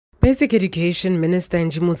Basic Education Minister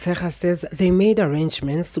Angie Motshekga says they made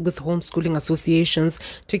arrangements with homeschooling associations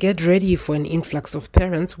to get ready for an influx of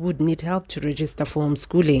parents who would need help to register for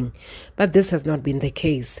homeschooling. But this has not been the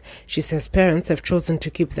case. She says parents have chosen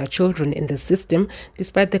to keep their children in the system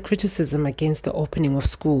despite the criticism against the opening of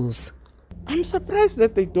schools. I'm surprised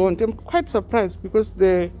that they don't. I'm quite surprised because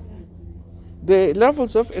the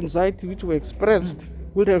levels of anxiety which were expressed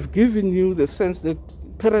would have given you the sense that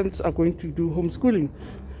parents are going to do homeschooling.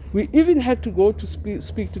 We even had to go to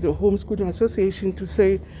speak to the homeschooling association to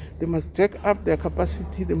say they must jack up their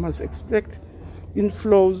capacity, they must expect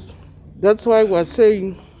inflows. That's why we're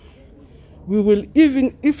saying we will,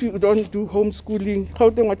 even if you don't do homeschooling,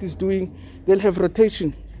 Gauteng what is doing, they'll have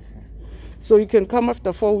rotation. So you can come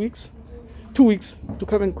after 4 weeks, 2 weeks to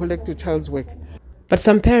come and collect your child's work. But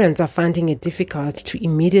some parents are finding it difficult to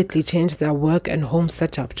immediately change their work and home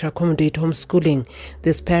setup to accommodate homeschooling.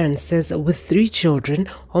 This parent says with 3 children,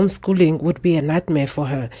 homeschooling would be a nightmare for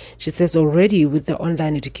her. She says already with the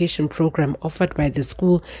online education program offered by the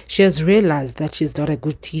school, she has realized that she's not a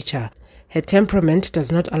good teacher. Her temperament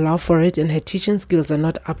does not allow for it and her teaching skills are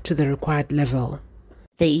not up to the required level.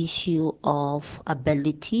 The issue of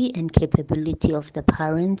ability and capability of the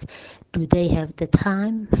parents. Do they have the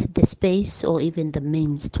time, the space, or even the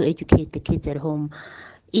means to educate the kids at home?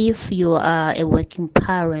 If you are a working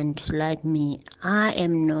parent like me, I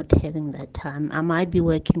am not having that time. I might be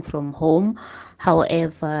working from home.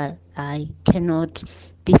 However, I cannot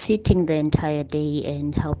be sitting the entire day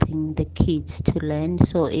and helping the kids to learn.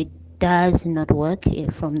 So it does not work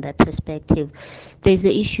from that perspective. There's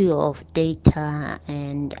the issue of data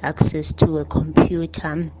and access to a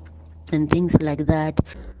computer and things like that.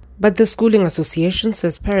 But the Schooling Association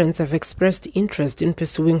says parents have expressed interest in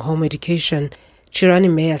pursuing home education.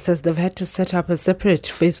 Chirani Meyer says they've had to set up a separate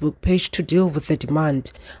Facebook page to deal with the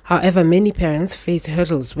demand. However, many parents face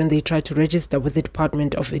hurdles when they try to register with the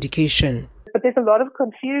Department of Education. But there's a lot of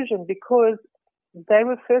confusion because they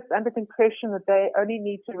were first under the impression that they only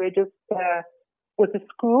need to register with the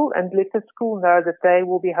school and let the school know that they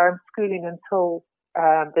will be homeschooling until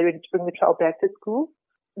they're ready to bring the child back to school.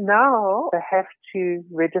 Now they have to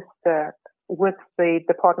register with the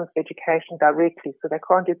Department of Education directly, so they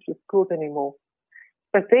can't do it through schools anymore.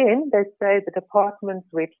 But then they say the department's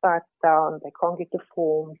website's down, they can't get the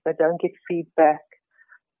forms, they don't get feedback.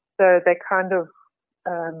 So they're kind of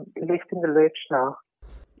left in the lurch now.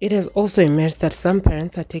 It has also emerged that some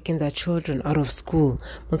parents are taking their children out of school.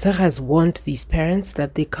 Motshekga has warned these parents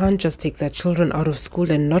that they can't just take their children out of school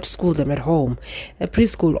and not school them at home. A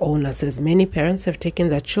preschool owner says many parents have taken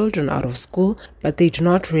their children out of school, but they do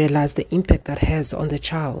not realize the impact that has on the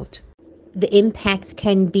child. The impact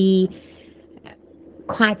can be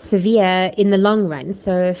quite severe in the long run.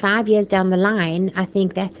 So 5 years down the line, I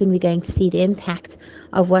think that's when we're going to see the impact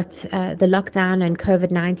of what the lockdown and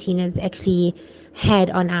COVID-19 has actually had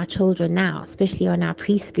on our children now, especially on our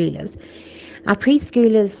preschoolers. Our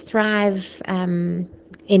preschoolers thrive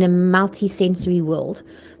in a multi-sensory world,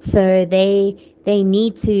 so they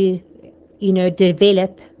need to,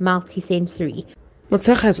 develop multi-sensory.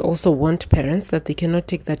 Motshekga has also warned parents that they cannot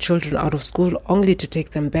take their children out of school only to take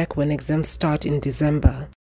them back when exams start in December.